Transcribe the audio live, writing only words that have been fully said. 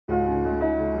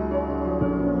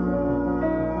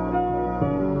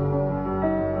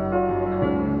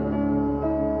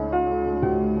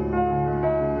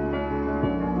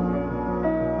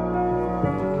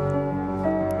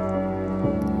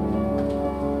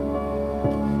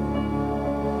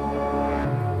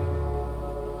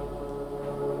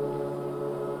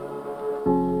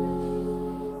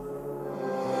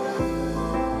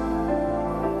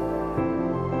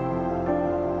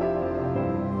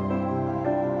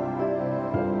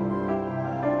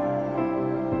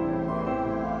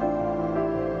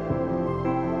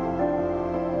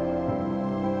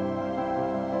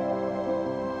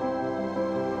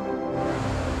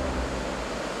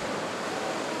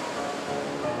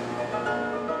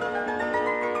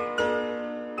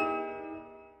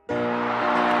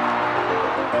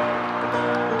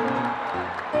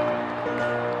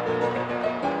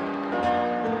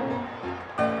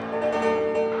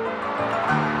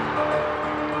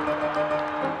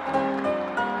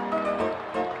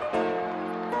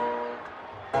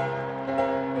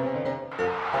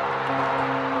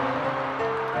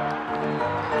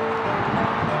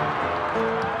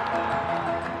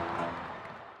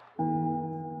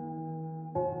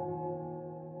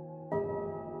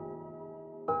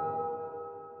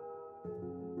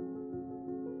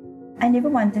never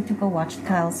wanted to go watch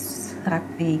Kyle's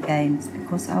rugby games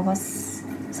because I was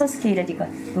so scared that he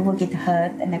will get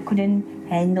hurt, and I couldn't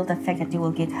handle the fact that he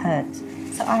will get hurt.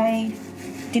 So I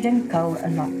didn't go a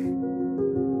lot.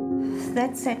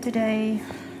 That Saturday,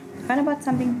 around about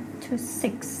something to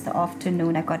 6 the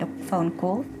afternoon, I got a phone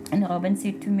call, and Robin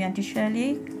said to me, Auntie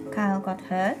Shirley, Kyle got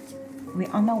hurt. We're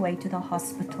on our way to the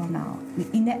hospital now. We're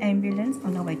in the ambulance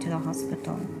on our way to the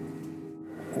hospital.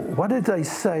 What did they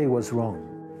say was wrong?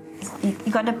 He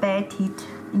got a bad hit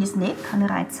in his neck on the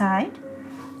right side.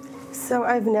 So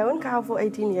I've known Kyle for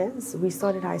 18 years. We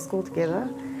started high school together.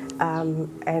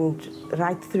 And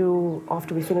right through,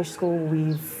 after we finished school,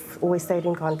 we've always stayed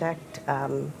in contact.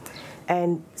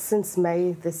 And since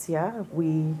May this year,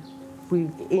 we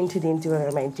entered into a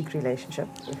romantic relationship,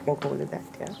 if you can call it that,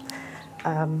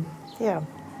 yeah.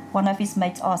 One of his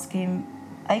mates asked him,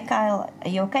 "Hey Kyle, are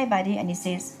you okay, buddy?" And he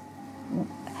says,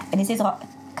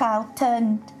 Kyle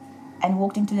turned and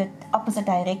walked into the opposite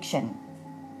direction.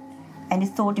 And he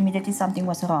thought immediately something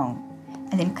was wrong.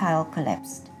 And then Kyle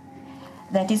collapsed.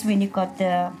 That is when he got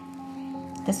the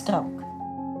stroke.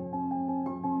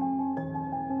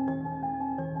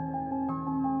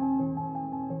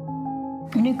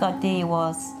 When he got there, he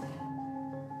wasn't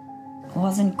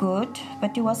good,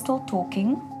 but he was still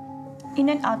talking. In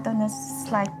and out on a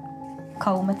slight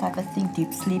coma type of thing,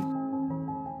 deep sleep.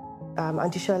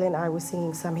 Auntie Shirley and I were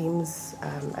singing some hymns,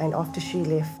 and after she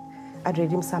left, I'd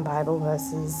read him some Bible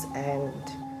verses, and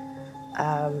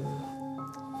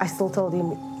I still told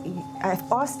him, I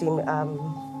asked him,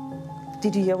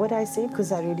 did you hear what I said?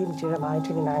 Because I read him Jeremiah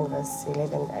 29, verse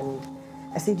 11, and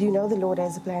I said, do you know the Lord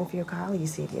has a plan for you, Kyle? He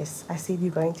said, yes. I said, you're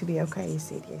going to be okay? He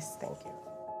said, yes, thank you.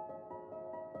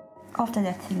 After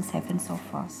that, things happened so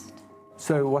fast.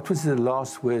 So what was the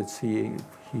last words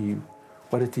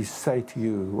what did he say to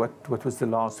you? What was the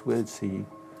last words he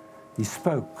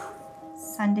spoke?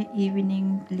 Sunday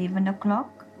evening, 11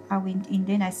 o'clock, I went in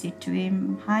there and I said to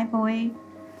him, "Hi boy,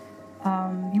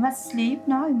 you must sleep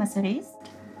now, you must rest.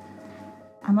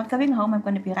 I'm not coming home, I'm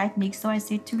going to be right next door," I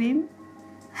said to him.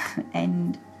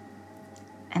 and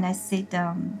I said,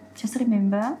 "Just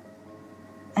remember,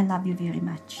 I love you very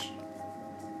much."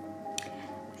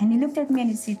 And he looked at me and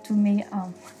he said to me,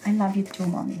 "I love you too,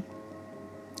 Mommy."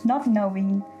 Not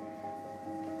knowing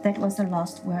that was the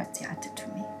last words he uttered to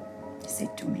me. He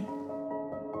said to me.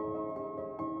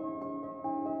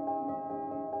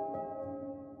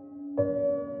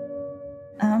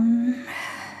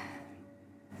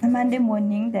 The Monday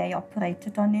morning, they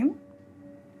operated on him.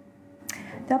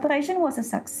 The operation was a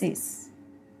success.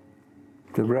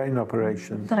 The brain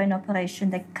operation? Brain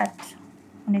operation. They cut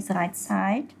on his right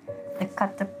side. They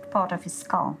cut the part of his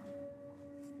skull.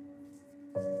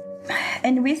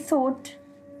 And we thought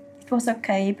it was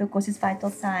okay because his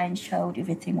vital signs showed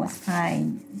everything was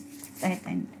fine.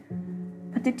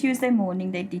 But the Tuesday morning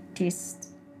they did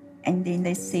tests, and then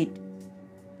they said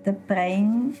the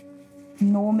brain,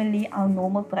 normally our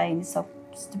normal brain is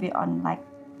supposed to be on like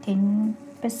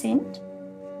 10%,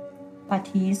 but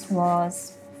his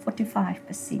was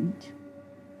 45%.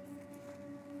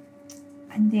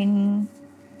 And then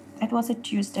it was a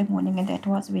Tuesday morning, and that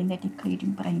was when they declared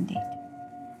him brain dead.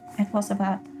 It was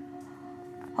about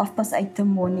 8:30 in the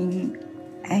morning,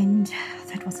 and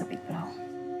that was a big blow.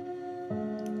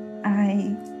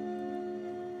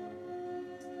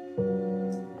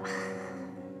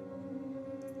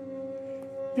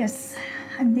 Yes,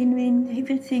 and then when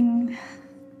everything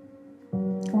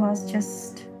was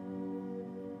just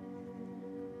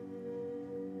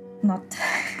not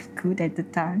good at the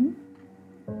time,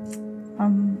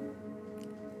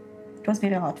 it was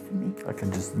very hard for me. I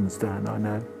can just understand, I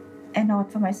know. And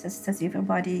hard for my sisters,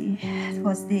 everybody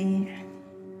was there.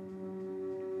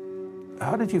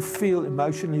 How did you feel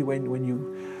emotionally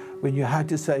when you had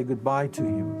to say goodbye to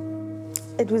him?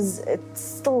 It's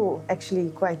still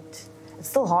actually it's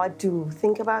still hard to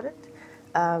think about it.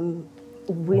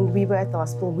 When we were at the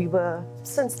hospital,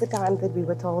 since the time that we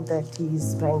were told that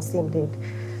his brain stem dead,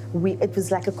 it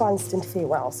was like a constant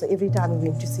farewell. So every time we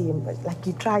went to see him, like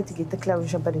you tried to get the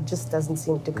closure, but it just doesn't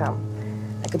seem to come.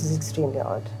 Like it was extremely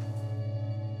hard.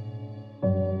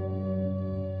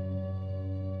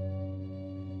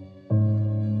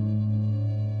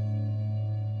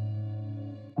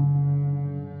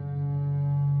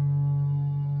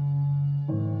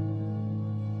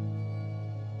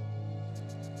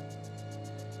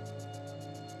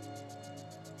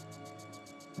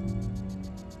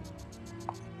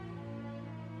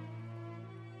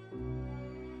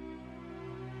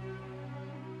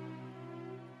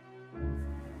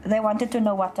 They wanted to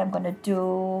know what I'm going to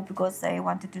do because they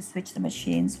wanted to switch the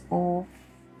machines off.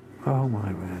 Oh,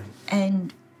 my man.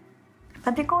 And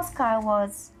But because Kyle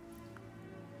was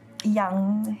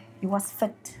young, he was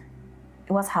fit,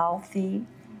 he was healthy,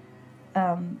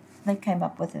 they came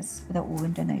up with this, with the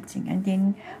organ donating. And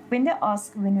then when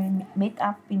we met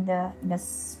up in the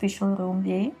special room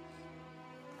there,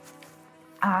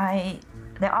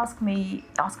 they asked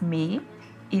me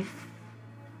if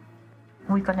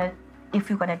we're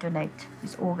gonna donate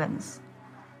his organs.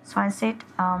 So I said,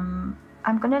 I'm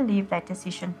gonna leave that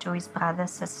decision to his brother,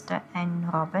 sister,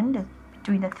 and Robin.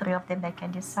 Between the three of them, they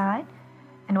can decide,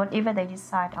 and whatever they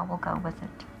decide, I will go with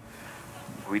it.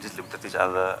 We just looked at each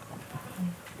other,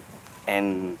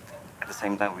 and at the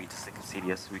same time, we just said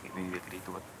serious. We agreed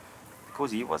to it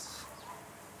because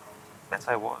that's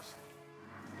how he was.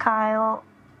 Kyle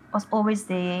was always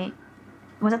there.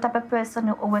 He was the type of person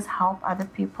who always helped other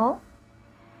people.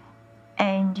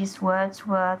 And his words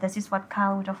were, this is what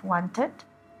Kyle would have wanted.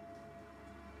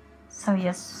 So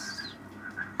yes,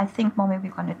 I think, Mommy,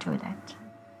 we're going to do that.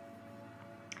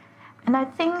 And I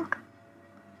think,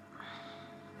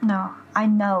 no, I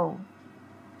know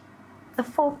the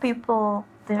 4 people,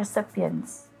 the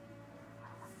recipients,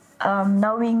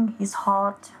 knowing his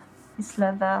heart, his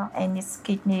liver, and his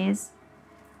kidneys,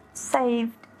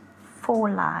 saved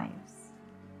 4 lives.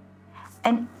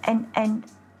 And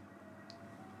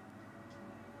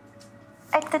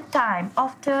at the time,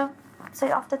 after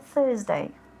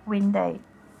Thursday, when they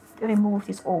removed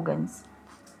his organs,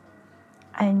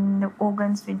 and the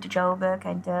organs went to Joburg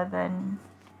and Durban,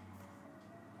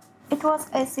 it was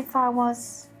as if I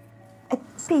was at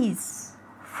peace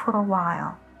for a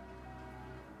while,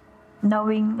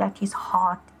 knowing that his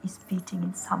heart is beating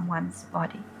in someone's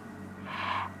body.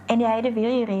 And he had a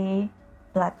very rare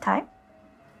blood type.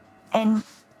 And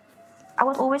I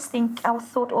was always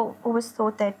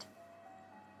thought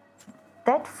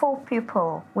that 4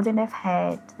 people wouldn't have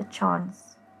had the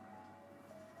chance.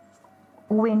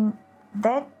 When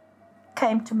that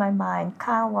came to my mind,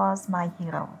 Kyle was my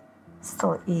hero,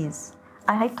 still is.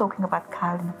 I hate talking about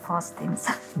Kyle in the past tense.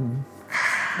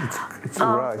 It's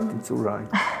all right, it's all right.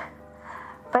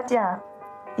 But yeah,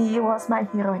 he was my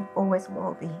hero and always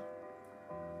will be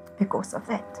because of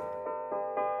that.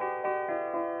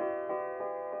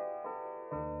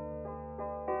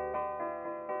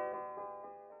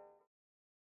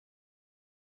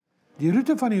 Die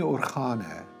roete van die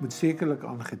organe moet sekerlik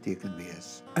aangeteken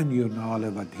wees in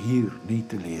joernale wat hier nie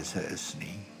te lees is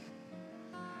nie.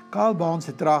 Kyle Baans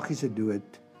se tragiese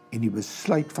dood en die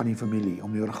besluit van die familie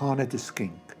om die organe te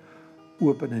skenk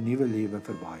open 'n nuwe lewe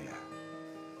vir baie.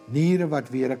 Niere wat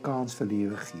weer 'n kans vir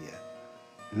lewe gee.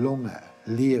 Longe,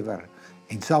 lewer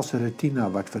en selfs 'n retina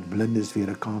wat vir blindes weer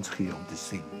 'n kans gee om te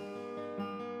sien.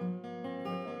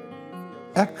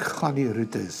 Ek gaan die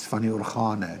roetes van die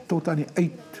organe tot aan die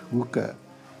uithoeke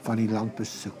van die land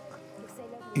besoek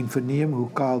en verneem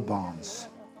hoe Kyle Baans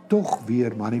tog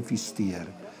weer manifesteer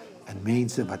in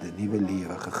mense wat 'n nuwe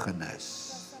lewe gegee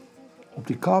is. Op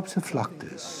die Kaapse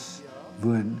vlaktes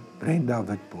woon Brenda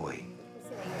Witbooi.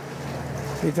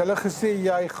 Het hulle gesê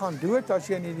jy gaan dood as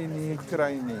jy nie die nier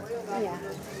kry nie? Ja.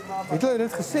 Het hulle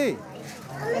dit gesê?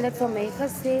 Hulle het vir my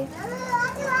gesê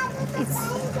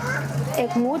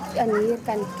ek moet 'n nier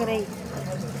kan kry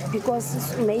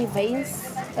because my veins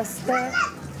is te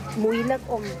moeilik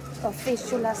om 'n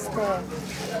fistulas te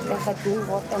gedoen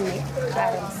word in my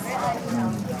arms.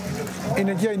 En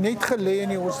het jy net gelê in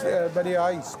die by die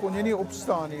huis? Kon jy nie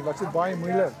opstaan nie? Was dit baie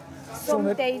moeilik?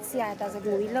 Soms ja, dat is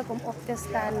moeilijk om op te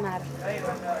staan, maar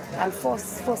dan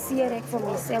forceer ik voor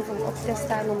mezelf om op te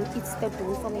staan om iets te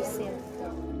doen voor mezelf.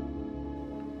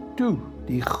 Toe,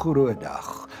 die groot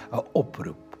dag, 'n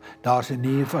oproep. Daar's 'n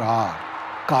nier vir haar,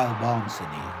 Kyle Baans se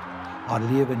nier. Haar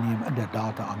lewe neem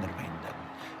inderdaad 'n ander wending.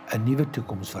 'n Nuwe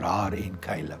toekoms vir haar en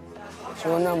Caleb.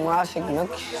 So na mas ek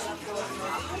niks.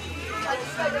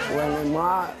 Wanneer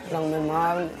my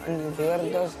ma in die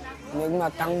wêreld en ek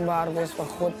maar dankbaar wees vir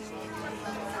God.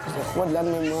 Dus God laat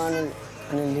my ma in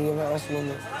die lewe as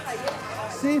my.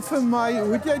 Sê vir my,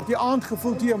 hoe het jy die aand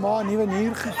gevoel toe jou ma 'n nuwe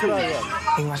nier gekry het?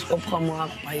 Ek was opgemaak,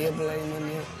 baie bly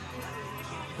meneer.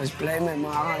 Was bly my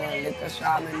ma gaan lekker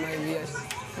saam met my wees.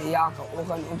 En ja, elke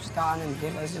oggend opstaan en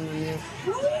weg as meneer.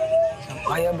 Ek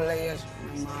baie bly is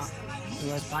my ma.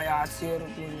 Ek was baie hartseer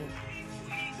op my.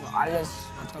 Alles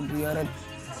wat gebeur het,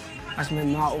 as my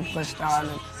ma opgestaan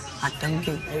het, ek dink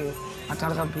ek, wat er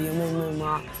gebeur met my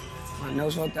ma. Maar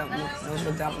nou so dat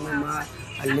my ma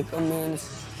 'n lekker mens,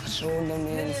 gezonde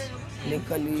mens,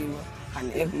 lekker lewe.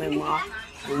 En ek my ma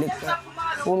lekker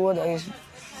voor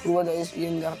wat is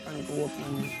een dag kan koop.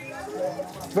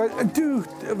 En toe,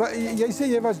 jy sê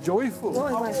jy was joyful. Oh,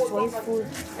 ik was joyful.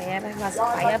 Ja, ik was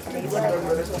baie blij.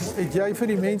 Het jy vir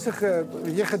die mense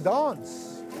gedans?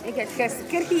 Ek het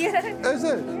geskree. Is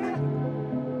dit?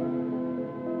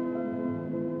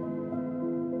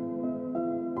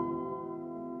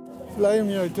 Bly om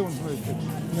jou te ontmoet,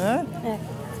 né? Ja.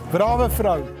 Brawe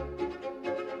vrou.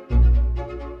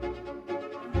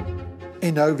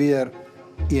 En nou weer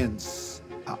eens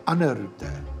 'n ander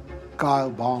roete. Kyle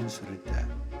Barnes roete.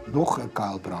 Nog 'n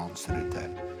Kyle Barnes roete.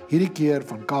 Hierdie keer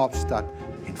van Kaapstad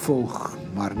en volg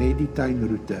maar net die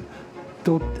tuinroete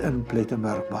tot in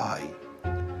Plettenberg Baai,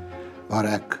 waar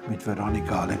ek met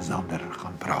Veronica Alexander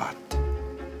gaan praat.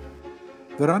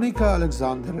 Veronica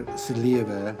Alexander se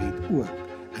lewe het ook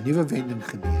 'n nuwe wending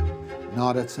geneem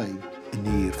nadat sy 'n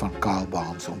nier van Kyle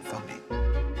Barnes ontvang het.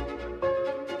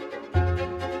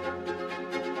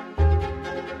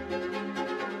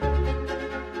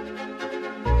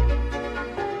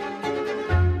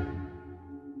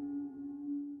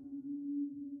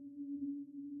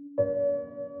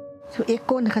 So ek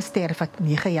kon gesterf het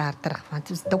 9 jaar terug, want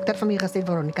soos dokter van my gesê,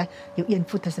 Veronica, jou een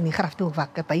voet is in die graf toe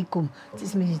wakker bykom.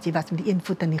 Dis my jy was met die een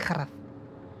voet in die graf.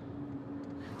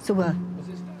 So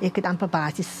ek het amper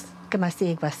basies, kan maar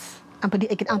sê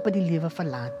ek het amper die lewe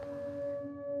verlaat.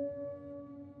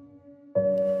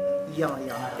 Ja,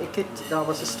 daar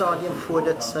was 'n stadium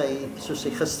voordat sy, soos sy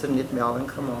gister net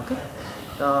melding gemaak het,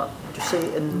 toe sy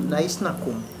in Nysna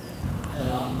kom,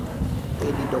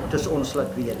 het die dokters ons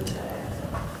laat weet.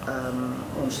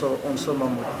 Ons sal maar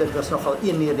moet. Dit was nogal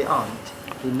 1 uur die aand,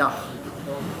 die nag,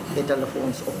 het hulle vir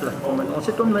ons op laat kom. En ons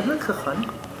het onmiddellik gegaan,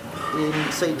 en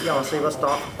sy was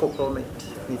daar gekoppel met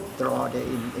drade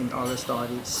en alles daar,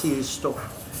 die suurstof.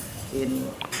 En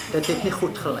dit het nie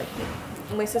goed gelyk nie.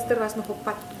 My suster was nog op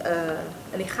pad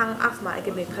in die gang af, maar ek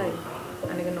het net gehuil.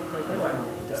 En ek het nog nooit meer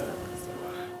te stap.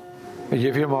 Het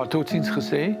jy vir jou maar totsiens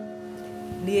gesê?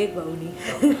 Nee, ek wou nie.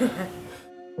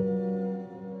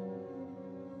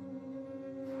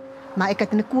 Maar ek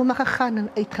het in 'n koma gegaan en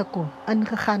uitgekom,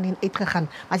 ingegaan en uitgegaan.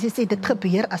 As jy sê dit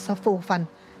gebeur as gevolg van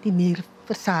die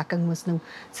nierversaking mos nou.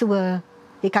 So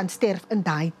jy kan sterf in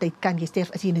daai tyd, kan jy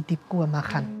sterf as jy in 'n diep koma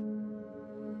gaan.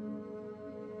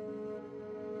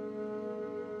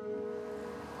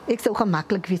 Ek sou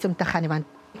gemaklik wees om te gaan, want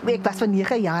ek was vir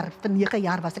 9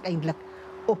 jaar was ek eintlik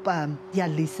op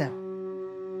dialyse.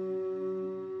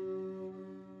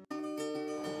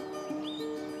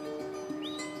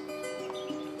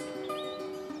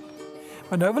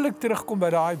 Maar nou wil ek terugkom by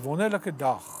daai wonderlike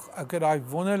dag. Ek het daai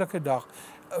wonderlike dag,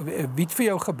 wie het vir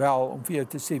jou gebel om vir jou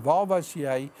te sê, waar was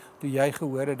jy toe jy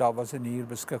gehoor het daar was 'n nier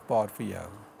beskikbaar vir jou?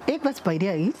 Ek was by die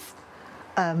huis.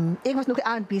 Ek was nog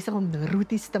aan besig om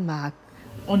roeties te maak.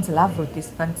 Ons love roties,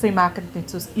 want sy maak dit net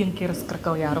soos 1 keer 'n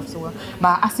skrikkeljaar of so.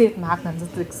 Maar as sy dit maak, dan is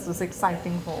dit so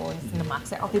exciting vir ons. En dan maak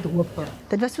sy altyd hoop.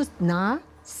 Dit was soos na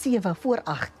 7 voor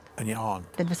 8. In die aand.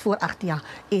 Dit was voor 8 jaar.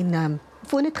 En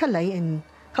voor het gelei en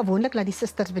gewoonlik laat die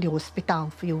susters by die hospitaal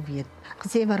vir jou weet.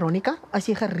 Gesê, Veronica, as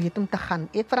jy gereed om te gaan,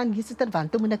 ek vra aan die suster,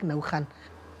 want toe moet ek nou gaan.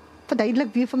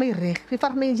 Verduidelik wie vir my reg. Wie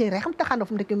vraag my, is jy reg om te gaan of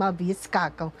moet ek jou maar weer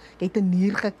skakel? Jy het 'n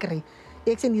nier gekry.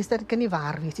 Ek sê, die suster kan nie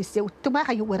waar wees. Sy sê, toe my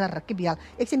gaan jy oor 'n rukkie bel.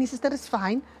 Ek sê, die suster is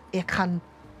fyn. Ek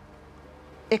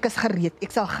is gereed.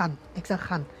 Ek sal gaan.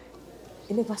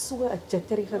 En ek was so 'n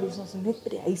jittery geweest, ons net by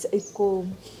die huis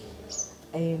uitkom.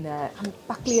 En aan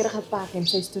pakklere gepak en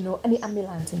sy is toe nou in die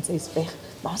ambulans en sy is weg.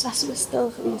 Maar ons was so stil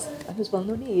geweest. En ons wil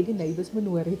nou nie hê die neighbors moet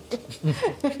hoor nie.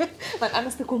 Want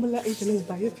anders dan kom hulle uit, hulle is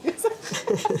baie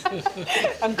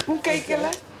besig. En kom kyk hulle.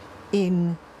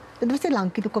 En dit was 'n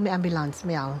lankie toe kom die ambulans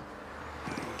mee al.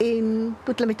 En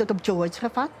toe het hulle my tot op George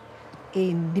gevat.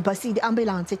 En die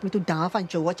ambulans het my toe daar van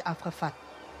George afgevat.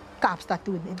 Kaapstad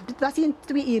toe. En dit was in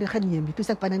 2 ure geneem, toe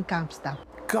ek binne in Kaapstad.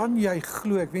 Kan jy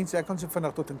glo, ek wens ek kan so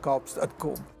vinnig tot in Kaapstad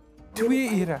kom.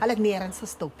 2 ure. Hulle het nêrens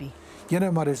gestop nie.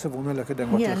 Jene, maar dis 'n wonderlike ding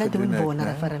wat Nee, jy hulle gedoen doen het.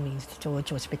 wondere né? vir 'n mens,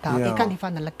 George Hospitaal. Ja. Ek kan nie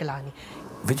van hulle kla nie.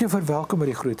 Weet jy verwelkom by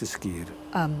die groot skuur?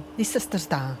 Die susters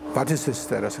daar. Wat is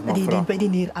suster as ek mag Die vra? by die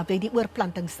nier, by die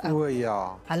oorplantings. O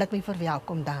ja. Hulle het my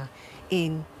verwelkom daar.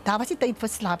 En daar was die tyd vir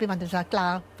slaapie, want dit was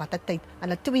klaar, wat 'n tyd.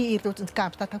 Hulle 2 uur tot ons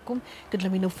Kaapstad gekom, toe hulle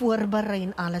my nou voorberei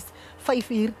en alles. 5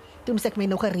 uur, toe moes ek my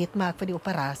nog gereed maak vir die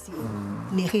operasie.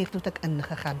 9 uur toe ek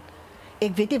ingegaan.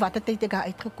 Ek weet nie wat 'n tyd ek daar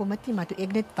uitgekom het nie, maar toe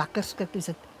ek net wakker skrik, toe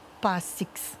sit pas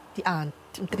 6 die aand,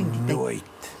 omtrent die tyd. Nooit.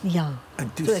 Ja.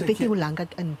 En toe So ek sit weet nie jy- hoe lank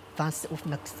ek in was of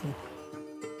niks nie.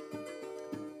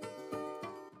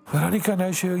 Veronica, nou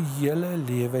is jou hele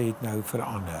lewe het nou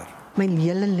verander. My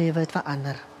hele lewe het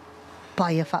verander.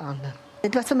 Baie verander.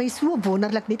 Dit was vir my so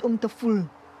wonderlik net om te voel.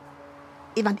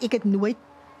 Want ek het nooit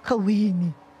gewee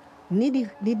nie. Nie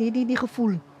die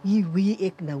gevoel, hier wie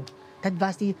ek nou. Dit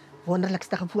was die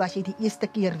wonderlikste gevoel as jy die eerste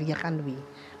keer weer gaan wee.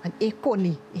 Want ek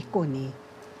kon nie.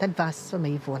 Dit was vir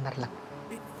my wonderlik.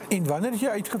 En wanneer het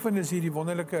jy uitgevind is hierdie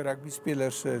wonderlike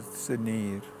rugby-speler se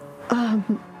nier?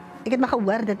 Ek het maar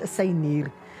gehoor dit is sy nier,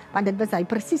 want dit was hy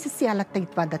presies dieselfde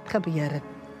tyd wat dit gebeur het,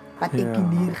 wat ek die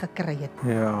nier gekry het.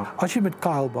 Ja. As jy met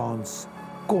Kyle Barnes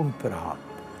kon praat,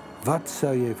 wat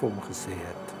sou jy vir hom gesê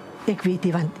het? Ek weet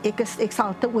nie, want ek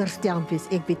sal te oorstelend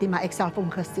wees, ek weet nie, maar ek sal vir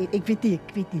hom gesê, ek weet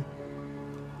nie.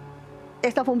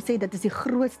 Ek sal vir hom sê, dit is die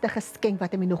grootste geskenk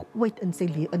wat hy my nog ooit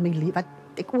wat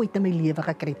ek ooit in my lewe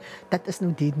gekry het. Dit is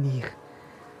nou die nier.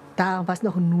 Daar was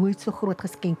nog nooit so groot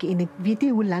geskenkie en ek weet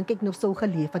nie hoe lank ek nog sou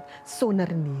geleef het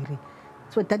sonder 'n nier nie.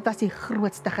 So dit was die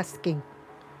grootste geskenk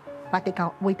wat ek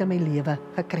al ooit in my lewe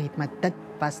gekry het, maar dit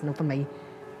was nou vir my,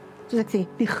 soos ek sê,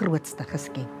 die grootste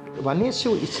geskenk. Wanneer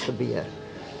so iets gebeur,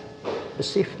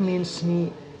 besef mens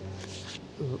nie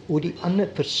hoe die ander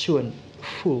persoon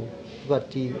voel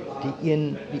wat die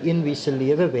een wie se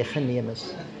lewe weggeneem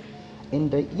is. En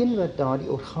die een wat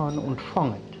daardie organe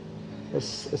ontvang het,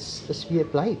 is weer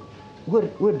bly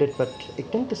oor dit wat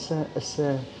ek dink is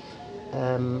 'n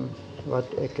wat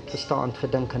ek het verstaan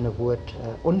gedink aan 'n woord,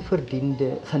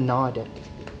 onverdiende genade.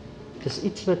 Dis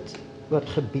iets wat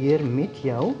gebeur met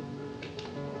jou.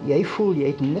 Jy voel jy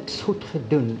het niks goed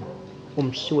gedoen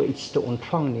om so iets te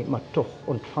ontvang nie, maar tog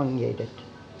ontvang jy dit.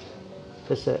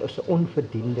 Dis 'n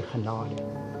onverdiende genade.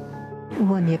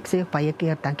 Nee, ek sê baie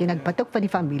keer dankie en ek bid ook vir die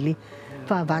familie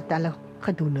vir wat hulle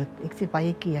gedoen het. Ek sê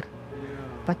baie keer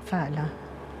wat vir hulle.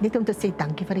 Net om te sê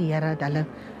dankie vir die Here dat hulle,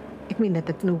 ek meen dit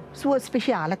het nou so 'n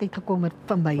spesiale tyd gekom het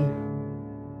vir my.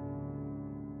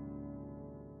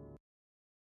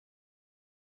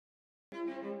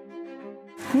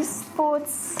 This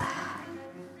sports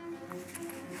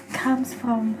comes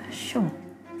from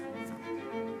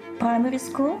primary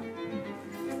school,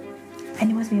 and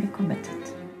he was very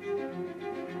committed.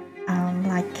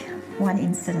 Like one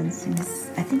incident,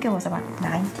 I think I was about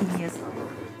 19 years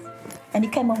old, and he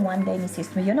came home one day and he says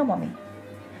to me, "You know, Mommy,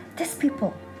 these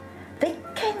people, they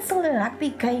cancel the rugby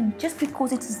game just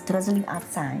because it's drizzling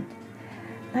outside."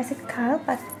 And I said, "Kyle,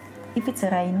 but if it's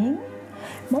raining,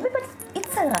 Mommy, but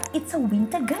it's a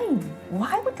winter game.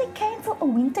 Why would they cancel a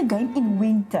winter game in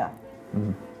winter?"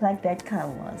 Like that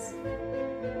Kyle was.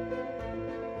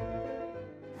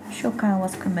 Sure, Kyle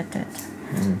was committed.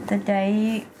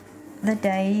 The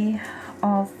day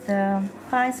of the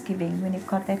prize giving, when he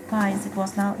got that prize, it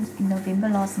was now in November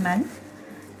last month.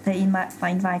 They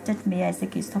invited me as a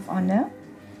guest of honor.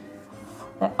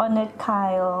 They honored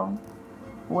Kyle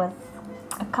with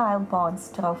a Kyle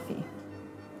Barnes trophy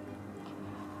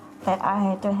that I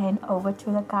had to hand over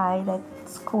to the guy that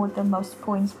scored the most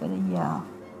points for the year.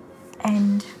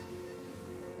 And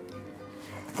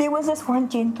there was this one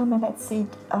gentleman that said,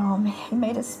 he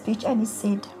made a speech and he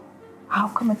said how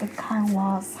committed Kyle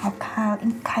was, how Kyle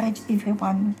encouraged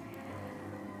everyone.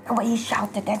 The way he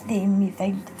shouted at them if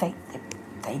they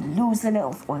lose a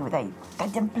little or they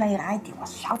didn't play right, he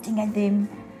was shouting at them.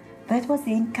 That was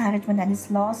the encouragement, and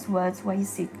his last words where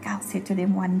Kyle said to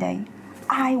them one day,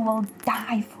 "I will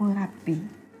die for rugby."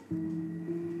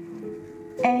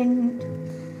 And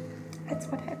that's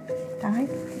what happened. He died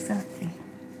for his rugby.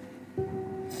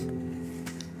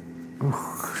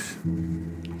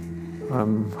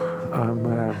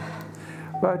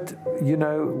 But, you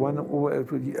know,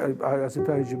 I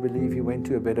suppose you believe he went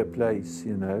to a better place,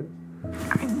 you know?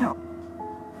 I know.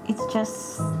 It's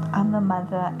just, I'm a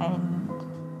mother and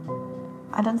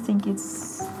I don't think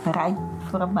it's right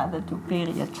for a mother to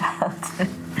bury a child.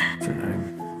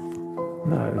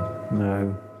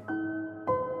 No.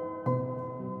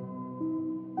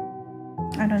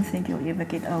 I don't think you'll ever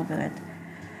get over it.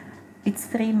 It's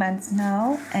 3 months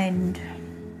now, and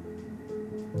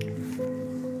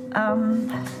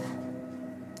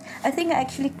I think I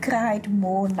actually cried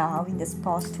more now in this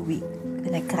past week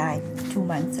than I cried 2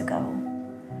 months ago.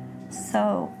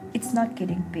 So it's not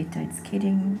getting better, it's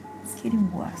getting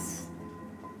worse.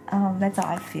 That's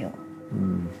how I feel.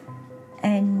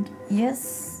 And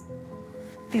yes,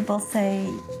 people say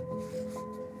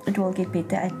it will get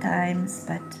better at times,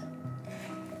 but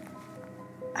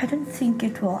I don't think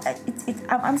it will.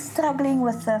 I'm struggling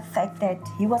with the fact that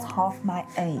he was half my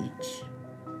age.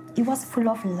 He was full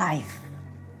of life.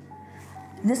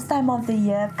 This time of the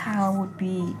year, Kyle would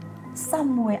be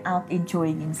somewhere out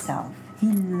enjoying himself.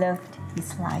 He lived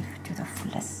his life to the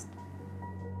fullest.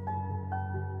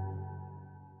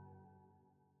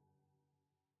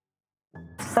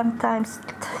 Sometimes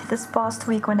this past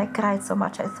week when I cried so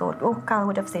much, I thought, oh, Kyle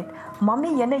would have said,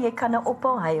 "Mommy, jy kan nou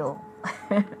ophou huil."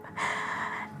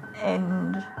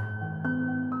 And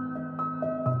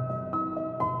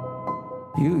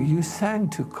You sang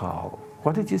to Carl.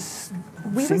 What did you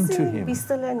sing to him? We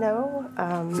still don't know.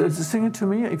 So sing it to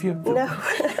me if you. No.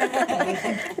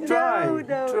 Try,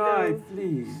 no.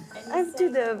 please. I'm too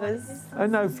nervous. Oh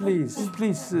no, please,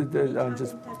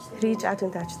 just Reach out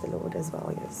and touch the Lord as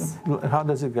well, yes. How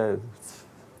does it go?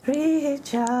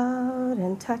 Reach out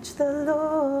and touch the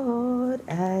Lord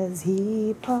as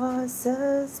he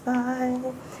passes by.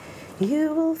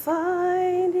 You will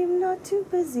find him not too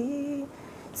busy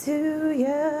to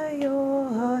hear your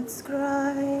heart's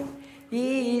cry.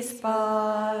 He's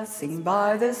passing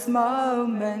by this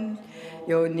moment,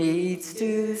 your needs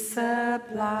to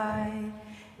supply.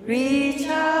 Reach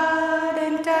out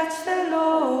and touch the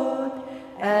Lord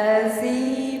as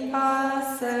he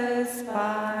passes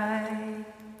by.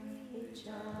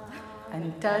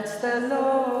 And touch the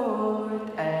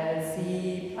Lord as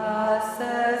he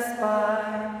passes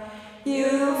by.